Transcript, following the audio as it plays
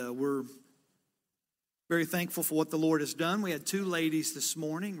we're very thankful for what the Lord has done. We had two ladies this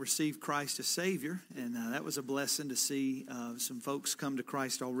morning receive Christ as Savior, and that was a blessing to see some folks come to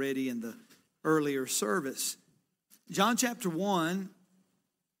Christ already in the earlier service. John chapter 1,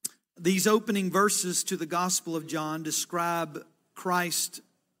 these opening verses to the Gospel of John describe Christ's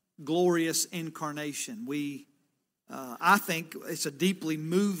glorious incarnation. I think it's a deeply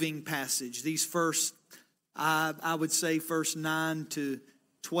moving passage. These first, I would say, first 9 to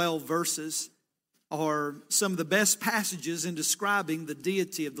 12 verses are some of the best passages in describing the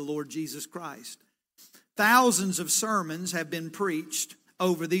deity of the Lord Jesus Christ. Thousands of sermons have been preached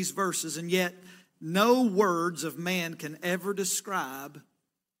over these verses, and yet no words of man can ever describe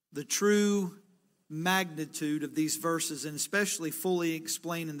the true magnitude of these verses, and especially fully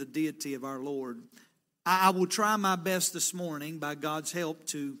explaining the deity of our Lord. I will try my best this morning, by God's help,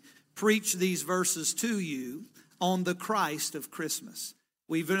 to preach these verses to you on the Christ of Christmas.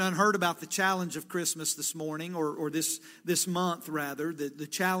 We've heard about the challenge of Christmas this morning, or this month rather, the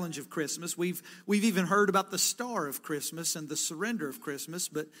challenge of Christmas. We've even heard about the star of Christmas and the surrender of Christmas,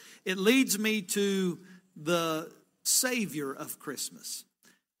 but it leads me to the Savior of Christmas.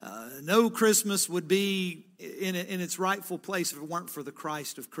 No Christmas would be in its rightful place if it weren't for the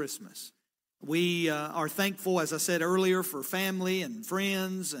Christ of Christmas. We are thankful, as I said earlier, for family and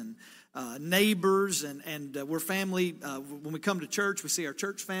friends and neighbors, and we're family. When we come to church, we see our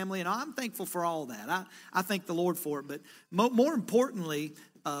church family, and I'm thankful for all that. I thank the Lord for it, but more importantly,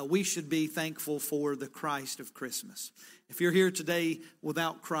 we should be thankful for the Christ of Christmas. If you're here today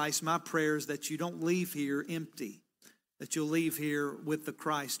without Christ, my prayer is that you don't leave here empty, that you'll leave here with the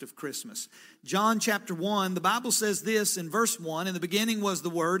Christ of Christmas. John chapter 1, the Bible says this in verse 1, "In the beginning was the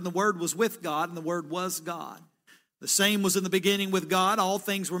Word, and the Word was with God, and the Word was God. The same was in the beginning with God. All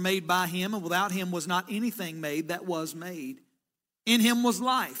things were made by Him, and without Him was not anything made that was made. In Him was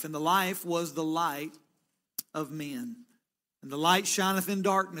life, and the life was the light of men. And the light shineth in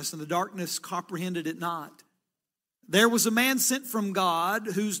darkness, and the darkness comprehended it not. There was a man sent from God,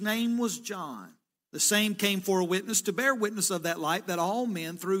 whose name was John. The same came for a witness, to bear witness of that light, that all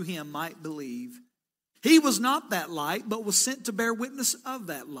men through him might believe. He was not that light, but was sent to bear witness of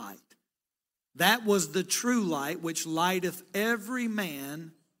that light. That was the true light, which lighteth every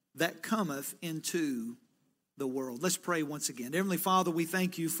man that cometh into the world." Let's pray once again. Heavenly Father, we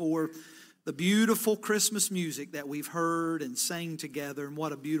thank you for the beautiful Christmas music that we've heard and sang together, and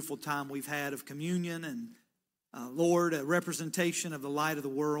what a beautiful time we've had of communion and Lord, a representation of the light of the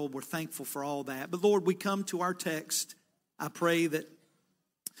world. We're thankful for all that. But Lord, we come to our text. I pray that,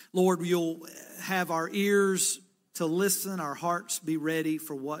 Lord, you'll have our ears to listen, our hearts be ready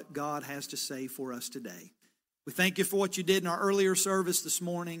for what God has to say for us today. We thank you for what you did in our earlier service this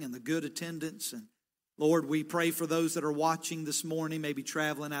morning and the good attendance. And Lord, we pray for those that are watching this morning, maybe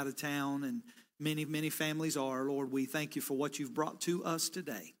traveling out of town, and many, many families are. Lord, we thank you for what you've brought to us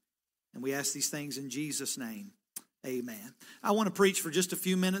today. And we ask these things in Jesus' name. Amen. I want to preach for just a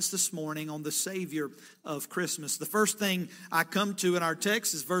few minutes this morning on the Savior of Christmas. The first thing I come to in our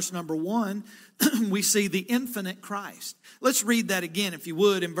text is verse number 1. We see the infinite Christ. Let's read that again, if you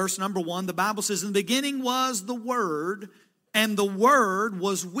would. In verse number 1, the Bible says, "In the beginning was the Word, and the Word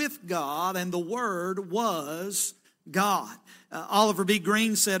was with God, and the Word was God." Oliver B.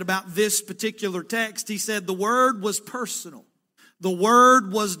 Green said about this particular text, he said, "The Word was personal. The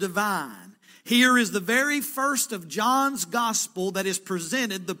Word was divine." Here is the very first of John's gospel that is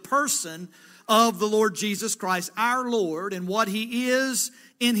presented the person of the Lord Jesus Christ, our Lord, and what He is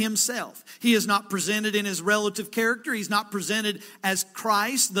in Himself. He is not presented in His relative character. He's not presented as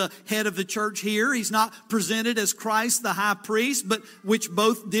Christ, the head of the church here. He's not presented as Christ, the high priest, but which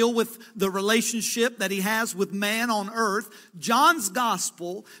both deal with the relationship that He has with man on earth. John's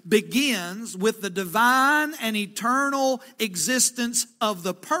gospel begins with the divine and eternal existence of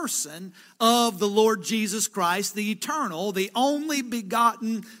the person of the Lord Jesus Christ, the eternal, the only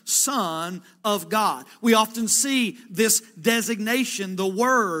begotten Son of God. We often see this designation, the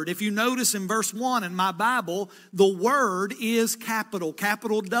Word. If you notice in verse 1 in my Bible, the Word is capital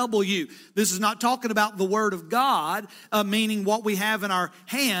W. This is not talking about the Word of God, meaning what we have in our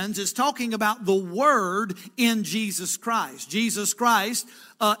hands. It's talking about the Word in Jesus Christ. Jesus Christ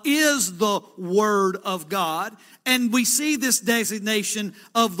is the Word of God. And we see this designation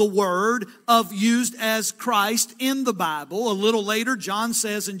of the Word used as Christ in the Bible. A little later, John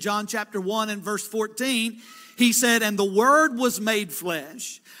says in John chapter 1 and verse 14, he said, "And the Word was made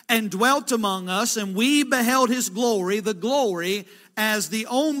flesh and dwelt among us, and we beheld His glory, the glory as the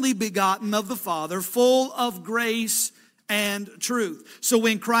only begotten of the Father, full of grace and truth. So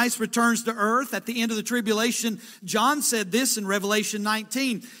when Christ returns to earth at the end of the tribulation, John said this in Revelation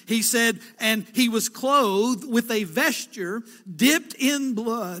 19. He said, and he was clothed with a vesture dipped in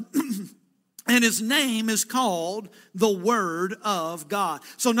blood, and his name is called the Word of God.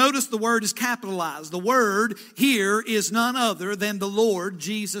 So notice the word is capitalized. The Word here is none other than the Lord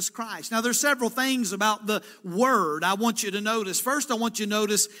Jesus Christ. Now there's several things about the Word I want you to notice. First, I want you to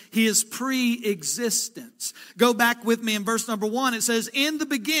notice His pre-existence. Go back with me in verse number 1. It says, in the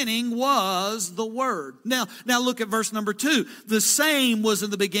beginning was the Word. Now look at verse number 2. The same was in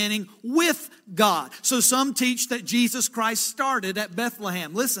the beginning with God. So some teach that Jesus Christ started at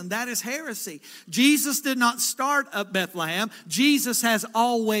Bethlehem. Listen, that is heresy. Jesus did not start at Bethlehem. Jesus has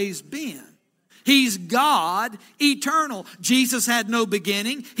always been. He's God, eternal. Jesus had no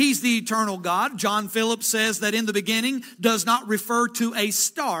beginning. He's the eternal God. John Phillips says that in the beginning does not refer to a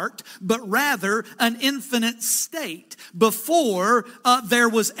start, but rather an infinite state. Before there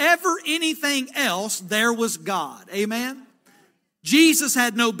was ever anything else, there was God. Amen? Jesus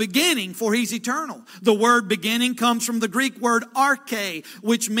had no beginning, for He's eternal. The word beginning comes from the Greek word arche,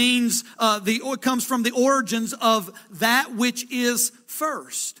 which means it comes from the origins of that which is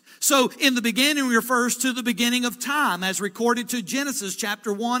first. So in the beginning refers to the beginning of time, as recorded to Genesis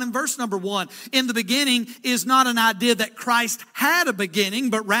chapter 1 and verse number 1. In the beginning is not an idea that Christ had a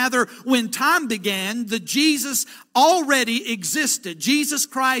beginning, but rather when time began, the Jesus already existed. Jesus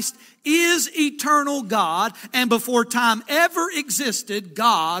Christ is eternal God, and before time ever existed,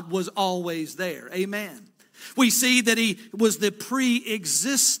 God was always there. Amen. We see that He was the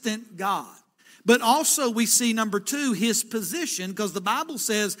pre-existent God. But also we see, number 2, His position, because the Bible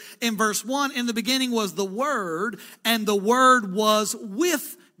says in verse 1, in the beginning was the Word, and the Word was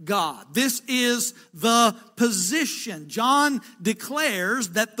with God. This is the position. John declares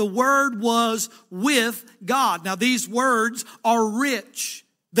that the Word was with God. Now these words are rich.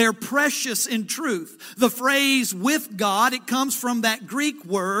 They're precious in truth. The phrase with God, it comes from that Greek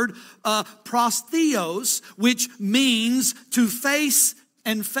word, prostheos, which means to face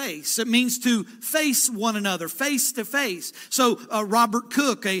and face. It means to face one another, face to face. So Robert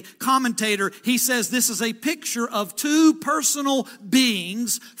Cook, a commentator, he says this is a picture of two personal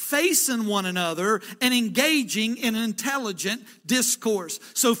beings facing one another and engaging in an intelligent discourse.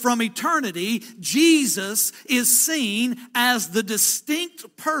 So from eternity, Jesus is seen as the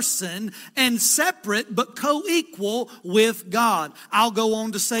distinct person and separate but co-equal with God. I'll go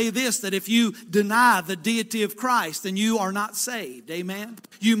on to say this, that if you deny the deity of Christ, then you are not saved. Amen.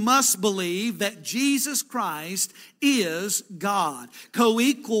 You must believe that Jesus Christ is God,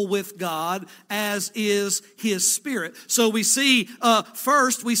 co-equal with God as is His Spirit. So we see,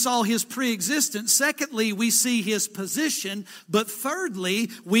 first we saw His pre-existence. Secondly, we see His position. But thirdly,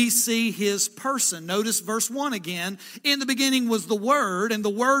 we see His person. Notice verse 1 again. In the beginning was the Word, and the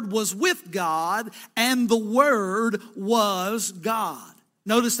Word was with God, and the Word was God.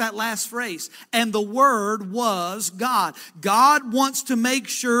 Notice that last phrase, and the Word was God. God wants to make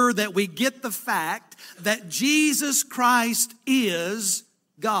sure that we get the fact that Jesus Christ is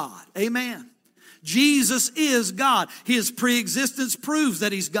God. Amen. Jesus is God. His preexistence proves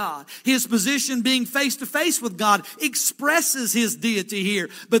that He's God. His position being face to face with God expresses His deity here.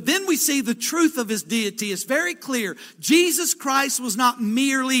 But then we see the truth of His deity is very clear. Jesus Christ was not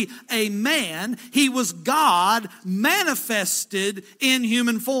merely a man. He was God manifested in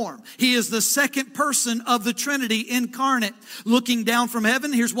human form. He is the second person of the Trinity incarnate. Looking down from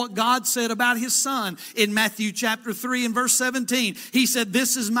heaven, here's what God said about His Son in Matthew chapter 3 and verse 17. He said,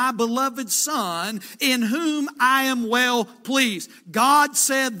 "This is my beloved Son, in whom I am well pleased." God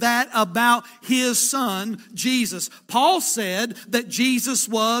said that about His Son, Jesus. Paul said that Jesus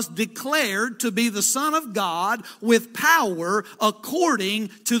was declared to be the Son of God with power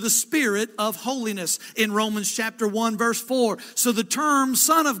according to the Spirit of holiness in Romans chapter 1 verse 4. So the term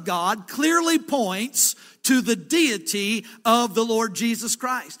Son of God clearly points to the deity of the Lord Jesus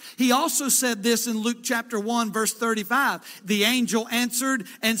Christ. He also said this in Luke chapter 1 verse 35. The angel answered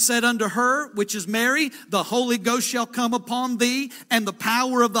and said unto her, which is Mary, "The Holy Ghost shall come upon thee, and the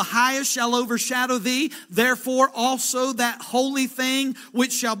power of the highest shall overshadow thee. Therefore also that holy thing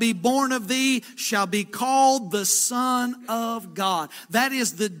which shall be born of thee shall be called the Son of God." That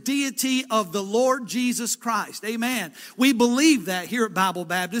is the deity of the Lord Jesus Christ. Amen. We believe that here at Bible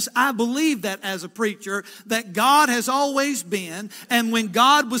Baptist. I believe that as a preacher, that God has always been, and when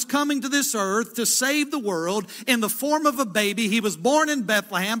God was coming to this earth to save the world in the form of a baby, He was born in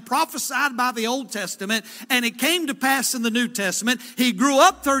Bethlehem, prophesied by the Old Testament, and it came to pass in the New Testament. He grew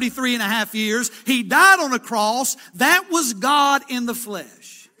up 33 and a half years. He died on a cross. That was God in the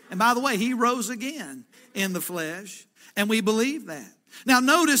flesh. And by the way, He rose again in the flesh. And we believe that. Now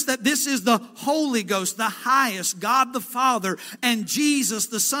notice that this is the Holy Ghost, the highest, God the Father, and Jesus,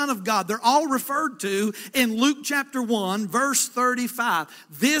 the Son of God. They're all referred to in Luke chapter 1, verse 35.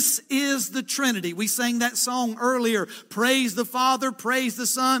 This is the Trinity. We sang that song earlier. Praise the Father, praise the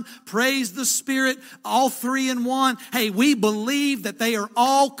Son, praise the Spirit, all three in one. Hey, we believe that they are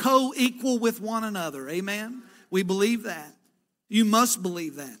all co-equal with one another. Amen? We believe that. You must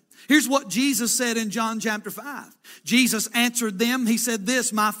believe that. Here's what Jesus said in John chapter 5. Jesus answered them. He said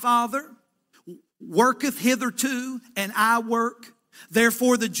this, my Father worketh hitherto, and I work.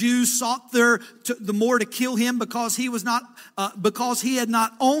 Therefore the Jews sought the more to kill him because he had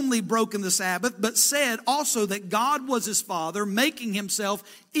not only broken the Sabbath, but said also that God was his Father, making himself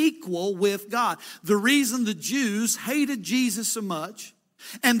equal with God. The reason the Jews hated Jesus so much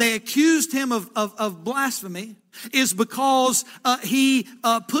and they accused him of blasphemy is because he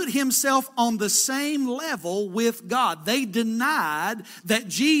put himself on the same level with God. They denied that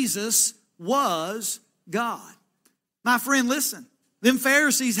Jesus was God. My friend, listen. Them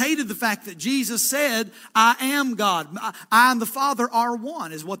Pharisees hated the fact that Jesus said, I am God. I and the Father are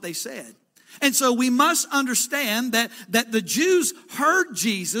one, is what they said. And so we must understand that the Jews heard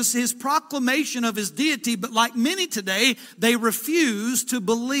Jesus, his proclamation of his deity, but like many today, they refused to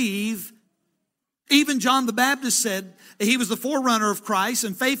believe. Even John the Baptist said he was the forerunner of Christ,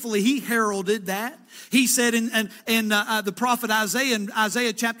 and faithfully he heralded that. He said in the prophet Isaiah, in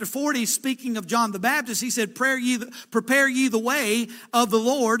Isaiah chapter 40, speaking of John the Baptist, he said, prepare ye the way of the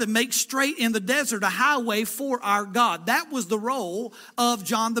Lord and make straight in the desert a highway for our God. That was the role of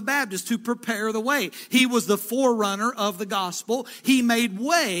John the Baptist, to prepare the way. He was the forerunner of the gospel. He made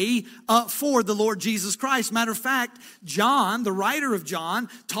way for the Lord Jesus Christ. Matter of fact, John, the writer of John,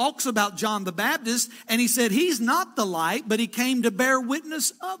 talks about John the Baptist, and he said he's not the light, but he came to bear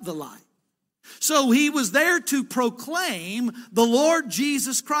witness of the light. So he was there to proclaim the Lord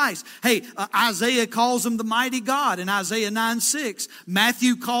Jesus Christ. Hey, Isaiah calls him the mighty God in Isaiah 9:6.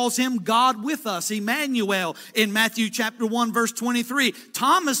 Matthew calls him God with us, Emmanuel, in Matthew chapter 1, verse 23.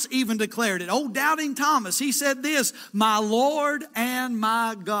 Thomas even declared it. Oh, doubting Thomas, he said this, my Lord and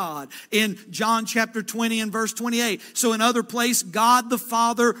my God, in John chapter 20 and verse 28. So in other place, God the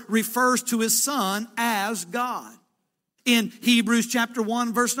Father refers to his Son as God. In Hebrews chapter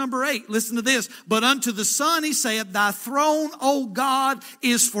 1, verse number 8, listen to this. But unto the Son he saith, thy throne, O God,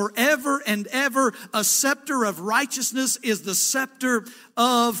 is forever and ever. A scepter of righteousness is the scepter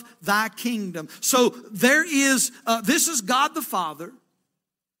of thy kingdom. So there is, this is God the Father,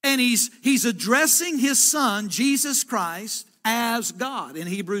 and he's addressing his Son, Jesus Christ, as God in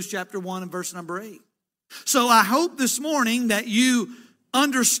Hebrews chapter 1 and verse number 8. So I hope this morning that you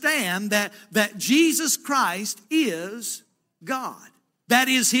understand that Jesus Christ is God. That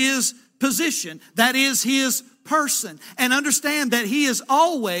is his position. That is his person. And understand that he has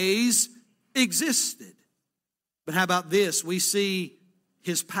always existed. But how about this? We see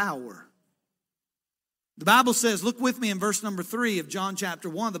his power. The Bible says, look with me in verse number 3 of John chapter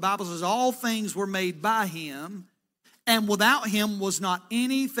 1. The Bible says, all things were made by him, and without him was not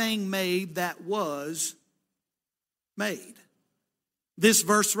anything made that was made. This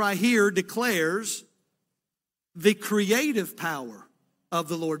verse right here declares the creative power of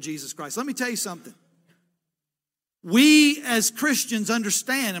the Lord Jesus Christ. Let me tell you something. We as Christians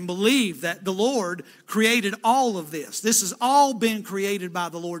understand and believe that the Lord created all of this. This has all been created by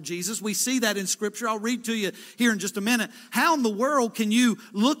the Lord Jesus. We see that in Scripture. I'll read to you here in just a minute. How in the world can you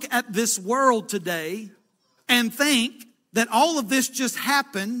look at this world today and think that all of this just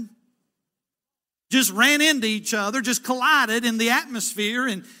happened, just ran into each other, just collided in the atmosphere,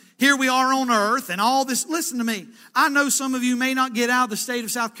 and here we are on earth and all this? Listen to me. I know some of you may not get out of the state of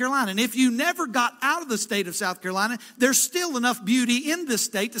South Carolina. And if you never got out of the state of South Carolina, there's still enough beauty in this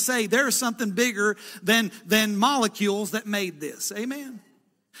state to say there is something bigger than molecules that made this. Amen.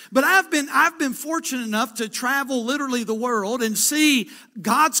 But I've been fortunate enough to travel literally the world and see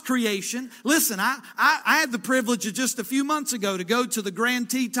God's creation. Listen, I had the privilege of just a few months ago to go to the Grand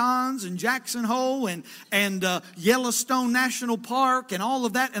Tetons and Jackson Hole and Yellowstone National Park and all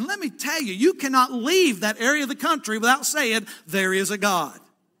of that. And let me tell you, you cannot leave that area of the country without saying there is a God.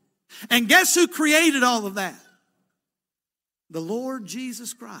 And guess who created all of that? The Lord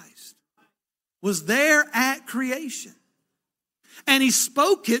Jesus Christ was there at creation. And he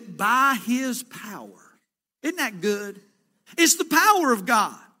spoke it by his power. Isn't that good? It's the power of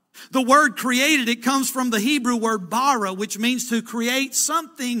God. The word created, it comes from the Hebrew word bara, which means to create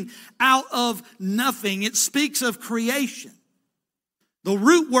something out of nothing. It speaks of creation. The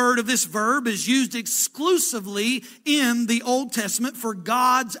root word of this verb is used exclusively in the Old Testament for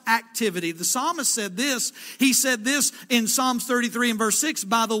God's activity. The psalmist said this. He said this in Psalms 33 and verse 6,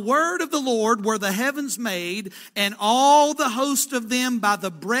 by the word of the Lord were the heavens made, and all the host of them by the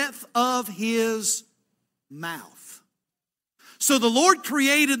breath of his mouth. So the Lord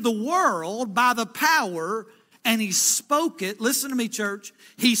created the world by the power, and he spoke it. Listen to me, church.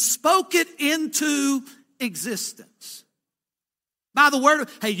 He spoke it into existence. By the word,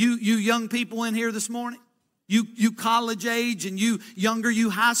 hey, you young people in here this morning, you college age and you younger, you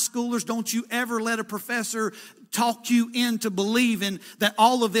high schoolers, don't you ever let a professor talk you into believing that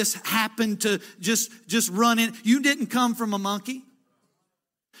all of this happened to just run in. You didn't come from a monkey.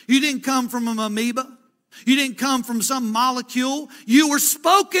 You didn't come from an amoeba. You didn't come from some molecule. You were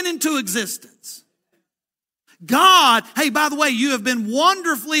spoken into existence. God, hey, by the way, you have been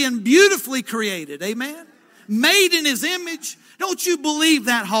wonderfully and beautifully created. Amen? Made in his image. Don't you believe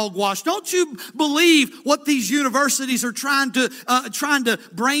that hogwash? Don't you believe what these universities are trying to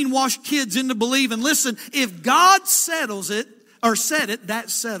brainwash kids into believing? Listen, if God settles it or said it, that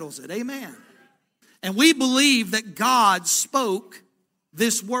settles it. Amen. And we believe that God spoke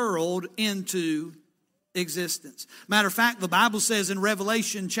this world into existence. Matter of fact, the Bible says in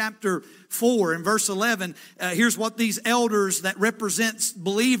Revelation chapter 4 and verse 11, here's what these elders that represents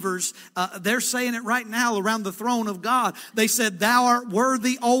believers, they're saying it right now around the throne of God. They said, thou art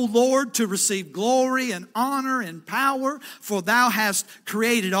worthy, O Lord, to receive glory and honor and power, for thou hast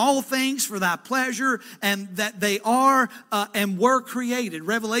created all things for thy pleasure, and that they are and were created.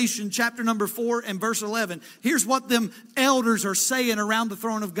 Revelation chapter number 4 and verse 11. Here's what them elders are saying around the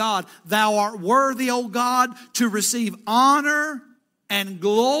throne of God. Thou art worthy, O God, to receive honor and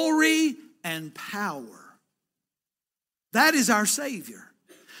glory and power. That is our Savior.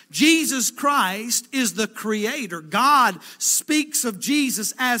 Jesus Christ is the Creator. God speaks of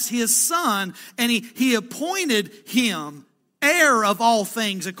Jesus as His Son, and He appointed Him heir of all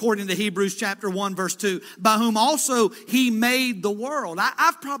things, according to Hebrews chapter 1, verse 2, by whom also He made the world.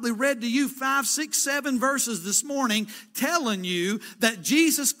 I've probably read to you 5, 6, 7 verses this morning telling you that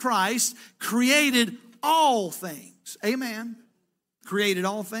Jesus Christ created all things. Amen. Created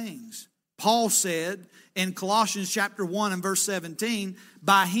all things. Paul said in Colossians chapter 1 and verse 17,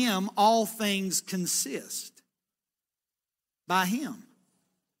 by Him all things consist. By Him.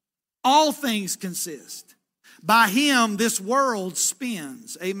 All things consist. By Him this world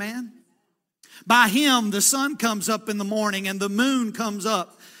spins. Amen. By Him the sun comes up in the morning and the moon comes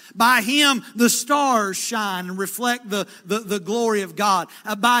up. By Him, the stars shine and reflect the glory of God.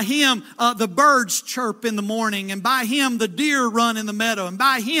 By Him, the birds chirp in the morning. And by Him, the deer run in the meadow. And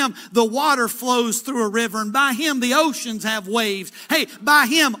by Him, the water flows through a river. And by Him, the oceans have waves. Hey, by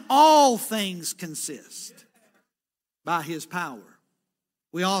Him, all things consist. By His power.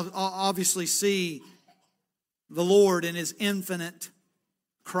 We all obviously see the Lord in His infinite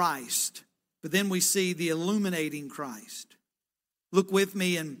Christ. But then we see the illuminating Christ. Look with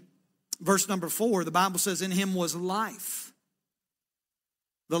me in verse number 4. The Bible says, in Him was life.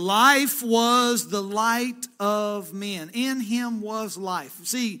 The life was the light of men. In Him was life.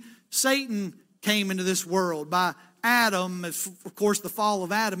 See, Satan came into this world by Adam, of course, the fall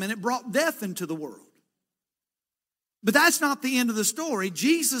of Adam, and it brought death into the world. But that's not the end of the story.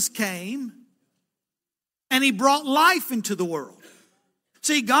 Jesus came and He brought life into the world.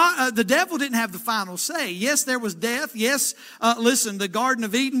 See, God, the devil didn't have the final say. Yes, there was death. Yes, listen, the Garden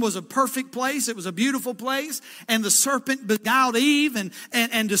of Eden was a perfect place. It was a beautiful place. And the serpent beguiled Eve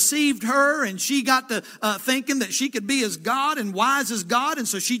and deceived her. And she got to thinking that she could be as God and wise as God. And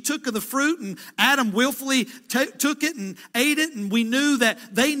so she took of the fruit, and Adam willfully took it and ate it. And we knew that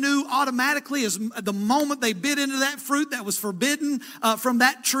they knew automatically as the moment they bit into that fruit that was forbidden from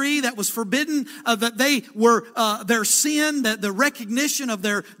that tree, that was forbidden, that they were, their sin, that the recognition of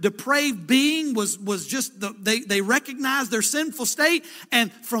their depraved being was just, they recognized their sinful state.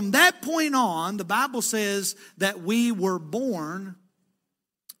 And from that point on, the Bible says that we were born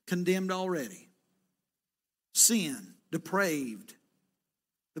condemned already. Sin, depraved.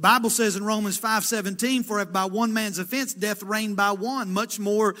 The Bible says in Romans 5:17, for if by one man's offense death reigned by one, much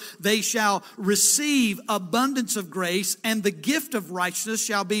more they shall receive abundance of grace, and the gift of righteousness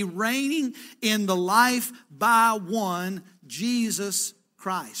shall be reigning in the life by one, Jesus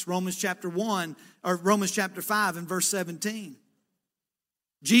Christ. Romans chapter 5 and verse 17.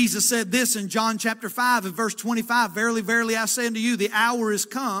 Jesus said this in John chapter 5 and verse 25, verily, verily, I say unto you, the hour is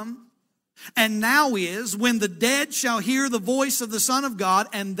come, and now is, when the dead shall hear the voice of the Son of God,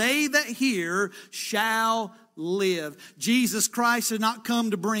 and they that hear shall live. Jesus Christ did not come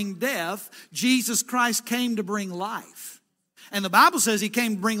to bring death. Jesus Christ came to bring life. And the Bible says He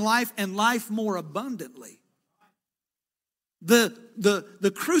came to bring life and life more abundantly.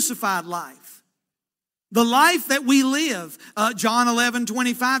 The crucified life. The life that we live. John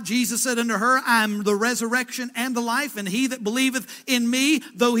 11:25, Jesus said unto her, I am the resurrection and the life, and he that believeth in me,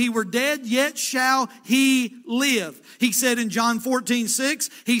 though he were dead, yet shall he live. He said in John 14:6,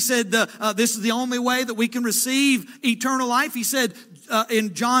 he said, this is the only way that we can receive eternal life. He said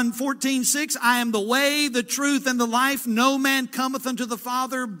in John 14:6, I am the way, the truth, and the life. No man cometh unto the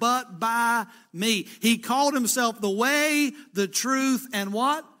Father but by me. He called himself the way, the truth, and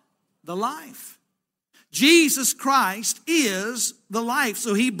what? The life. Jesus Christ is the life.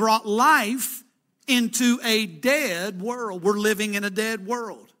 So He brought life into a dead world. We're living in a dead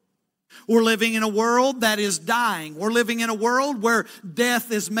world. We're living in a world that is dying. We're living in a world where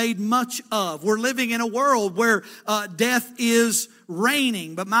death is made much of. We're living in a world where death is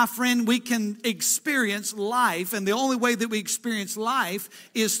reigning. But my friend, we can experience life, and the only way that we experience life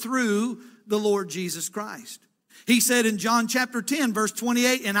is through the Lord Jesus Christ. He said in John chapter 10, verse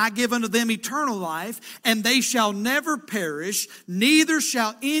 28, and I give unto them eternal life, and they shall never perish, neither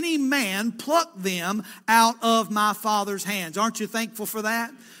shall any man pluck them out of my Father's hands. Aren't you thankful for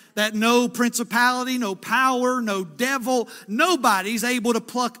that? That no principality, no power, no devil, nobody's able to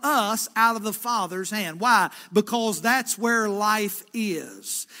pluck us out of the Father's hand. Why? Because that's where life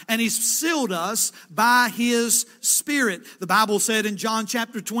is. And He's sealed us by His Spirit. The Bible said in John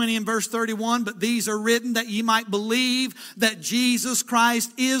chapter 20 and verse 31, but these are written that ye might believe that Jesus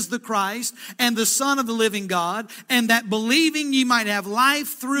Christ is the Christ and the Son of the living God, and that believing ye might have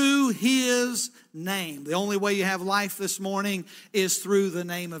life through His name. The only way you have life this morning is through the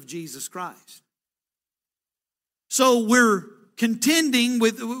name of Jesus Christ. So we're contending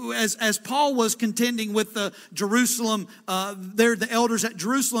with, as Paul was contending with the Jerusalem, the elders at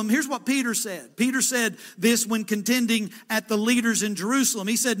Jerusalem. Here's what Peter said. Peter said this when contending at the leaders in Jerusalem.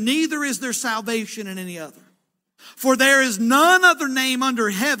 He said, neither is there salvation in any other. For there is none other name under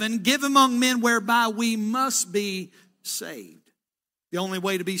heaven given among men whereby we must be saved. The only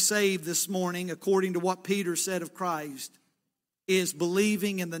way to be saved this morning, according to what Peter said of Christ, is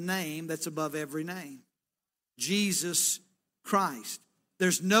believing in the name that's above every name. Jesus Christ.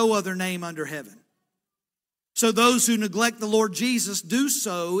 There's no other name under heaven. So those who neglect the Lord Jesus do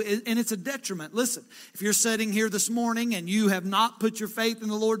so, and it's a detriment. Listen, if you're sitting here this morning and you have not put your faith in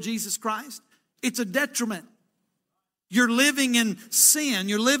the Lord Jesus Christ, it's a detriment. You're living in sin.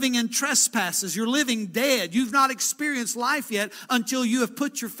 You're living in trespasses. You're living dead. You've not experienced life yet until you have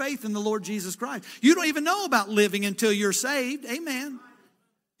put your faith in the Lord Jesus Christ. You don't even know about living until you're saved. Amen.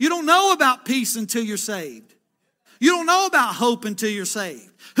 You don't know about peace until you're saved. You don't know about hope until you're saved.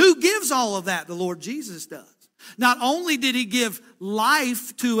 Who gives all of that? The Lord Jesus does. Not only did He give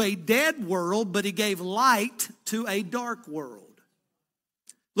life to a dead world, but He gave light to a dark world.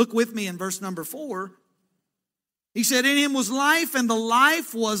 Look with me in verse number 4. He said, in Him was life, and the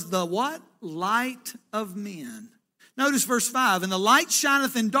life was the what? Light of men. Notice verse 5. And the light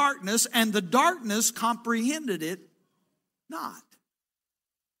shineth in darkness, and the darkness comprehended it not.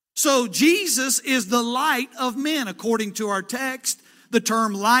 So Jesus is the light of men. According to our text, the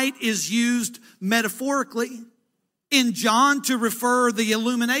term light is used metaphorically in John to refer the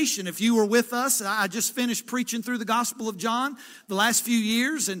illumination. If you were with us, I just finished preaching through the Gospel of John the last few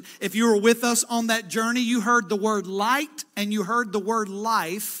years. And if you were with us on that journey, you heard the word light and you heard the word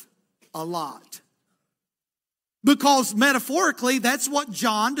life a lot. Because metaphorically, that's what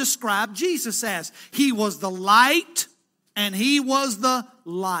John described Jesus as. He was the light and He was the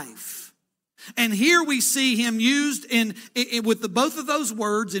life. And here we see Him used with both of those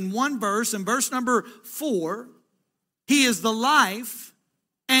words in one verse. In verse number 4, He is the life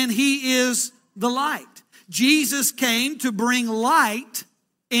and He is the light. Jesus came to bring light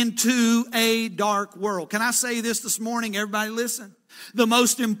into a dark world. Can I say this morning? Everybody listen. The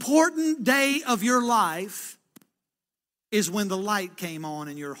most important day of your life is when the light came on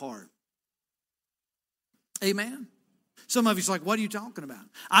in your heart. Amen. Some of you's like, what are you talking about?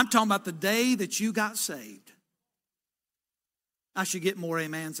 I'm talking about the day that you got saved. I should get more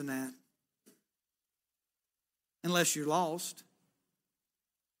amens than that. Unless you're lost.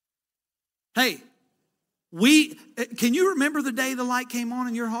 Hey, can you remember the day the light came on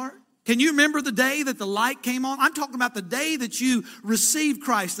in your heart? Can you remember the day that the light came on? I'm talking about the day that you received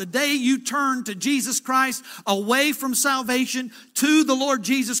Christ, the day you turned to Jesus Christ, away from salvation to the Lord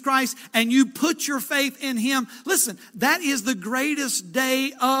Jesus Christ, and you put your faith in Him. Listen, that is the greatest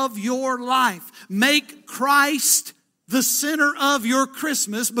day of your life. Make Christ the center of your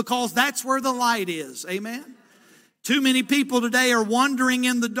Christmas, because that's where the light is. Amen? Too many people today are wandering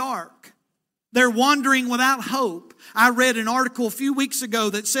in the dark. They're wandering without hope. I read an article a few weeks ago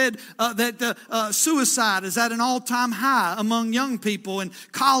that said that suicide is at an all-time high among young people and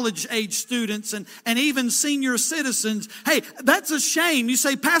college-age students and even senior citizens. Hey, that's a shame. You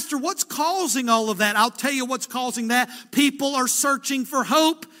say, Pastor, what's causing all of that? I'll tell you what's causing that. People are searching for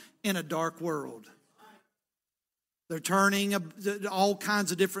hope in a dark world. They're turning all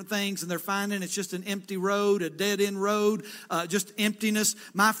kinds of different things, and they're finding it's just an empty road, a dead-end road, just emptiness.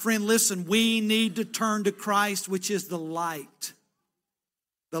 My friend, listen, we need to turn to Christ, which is the light.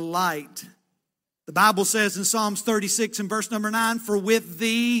 The light. The Bible says in Psalms 36 and verse number 9, for with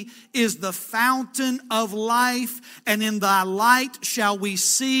thee is the fountain of life, and in thy light shall we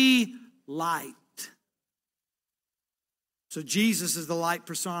see light. So Jesus is the light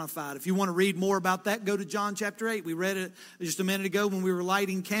personified. If you want to read more about that, go to John chapter 8. We read it just a minute ago when we were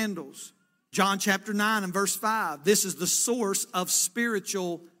lighting candles. John chapter 9 and verse 5. This is the source of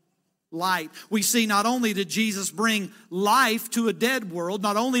spiritual light. We see not only did Jesus bring life to a dead world,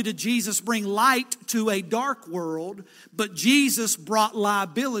 not only did Jesus bring light to a dark world, but Jesus brought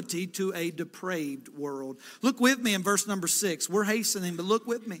liability to a depraved world. Look with me in verse number 6. We're hastening, but look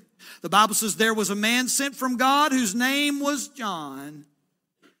with me. The Bible says there was a man sent from God whose name was John.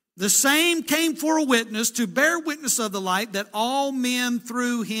 The same came for a witness to bear witness of the light that all men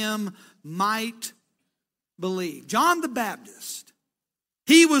through him might believe. John the Baptist.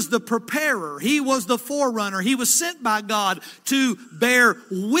 He was the preparer. He was the forerunner. He was sent by God to bear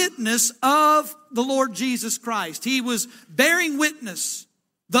witness of the Lord Jesus Christ. He was bearing witness.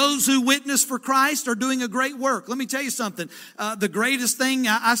 Those who witness for Christ are doing a great work. Let me tell you something. The greatest thing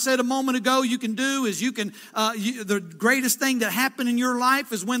I said a moment ago you can do is the greatest thing that happened in your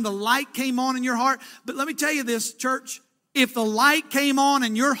life is when the light came on in your heart. But let me tell you this, church. If the light came on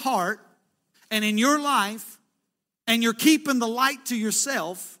in your heart and in your life, and you're keeping the light to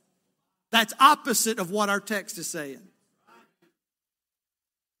yourself, that's opposite of what our text is saying.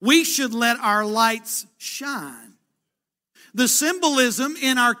 We should let our lights shine. The symbolism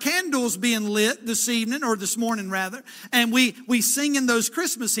in our candles being lit this evening, or this morning rather, and we sing in those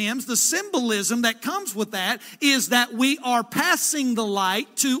Christmas hymns, the symbolism that comes with that is that we are passing the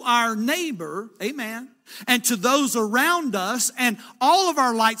light to our neighbor, amen, and to those around us, and all of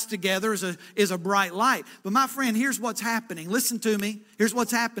our lights together is a bright light. But my friend, here's what's happening. Listen to me. Here's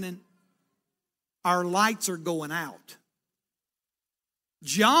what's happening. Our lights are going out.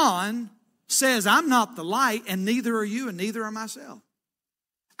 John says, I'm not the light, and neither are you, and neither am myself.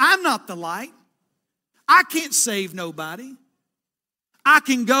 I'm not the light. I can't save nobody. I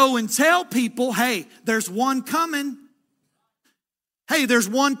can go and tell people, hey, there's one coming. Hey, there's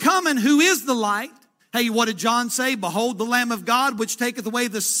one coming who is the light. Hey, what did John say? Behold the Lamb of God, which taketh away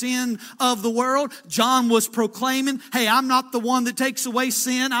the sin of the world. John was proclaiming, hey, I'm not the one that takes away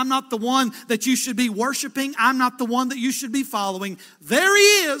sin. I'm not the one that you should be worshiping. I'm not the one that you should be following. There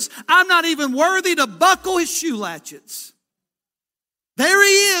he is. I'm not even worthy to buckle his shoe latchets. There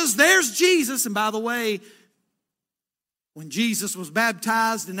he is. There's Jesus. And by the way, when Jesus was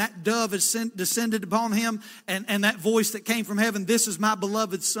baptized and that dove descended upon him and that voice that came from heaven, this is my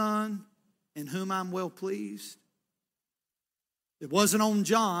beloved Son, in whom I'm well pleased. It wasn't on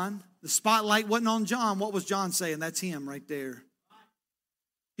John. The spotlight wasn't on John. What was John saying? That's him right there.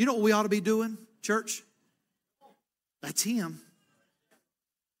 You know what we ought to be doing, church? That's him.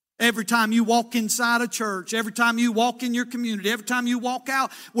 Every time you walk inside a church, every time you walk in your community, every time you walk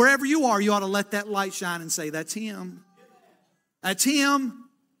out, wherever you are, you ought to let that light shine and say, that's him. That's him.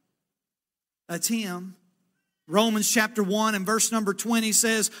 That's him. Romans chapter 1 and verse number 20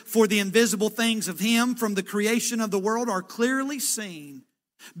 says, for the invisible things of him from the creation of the world are clearly seen,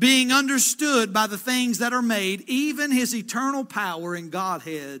 being understood by the things that are made, even his eternal power and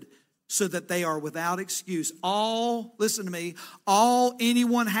Godhead, so that they are without excuse. All, listen to me, all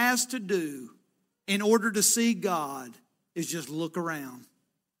anyone has to do in order to see God is just look around.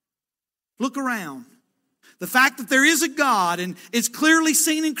 Look around. The fact that there is a God and it's clearly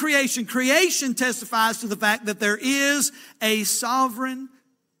seen in creation. Creation testifies to the fact that there is a sovereign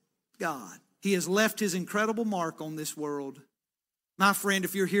God. He has left his incredible mark on this world. My friend,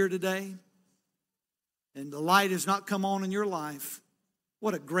 if you're here today and the light has not come on in your life,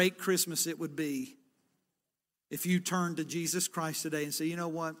 what a great Christmas it would be if you turned to Jesus Christ today and say, you know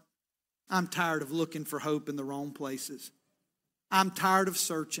what? I'm tired of looking for hope in the wrong places. I'm tired of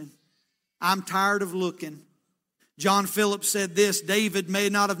searching. I'm tired of looking. John Phillips said this, David may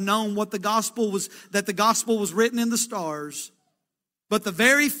not have known what the gospel was written in the stars, but the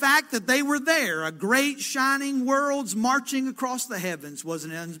very fact that they were there, a great shining worlds marching across the heavens, was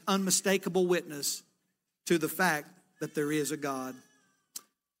an unmistakable witness to the fact that there is a God.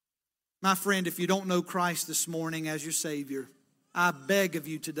 My friend, if you don't know Christ this morning as your Savior, I beg of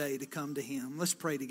you today to come to Him. Let's pray together.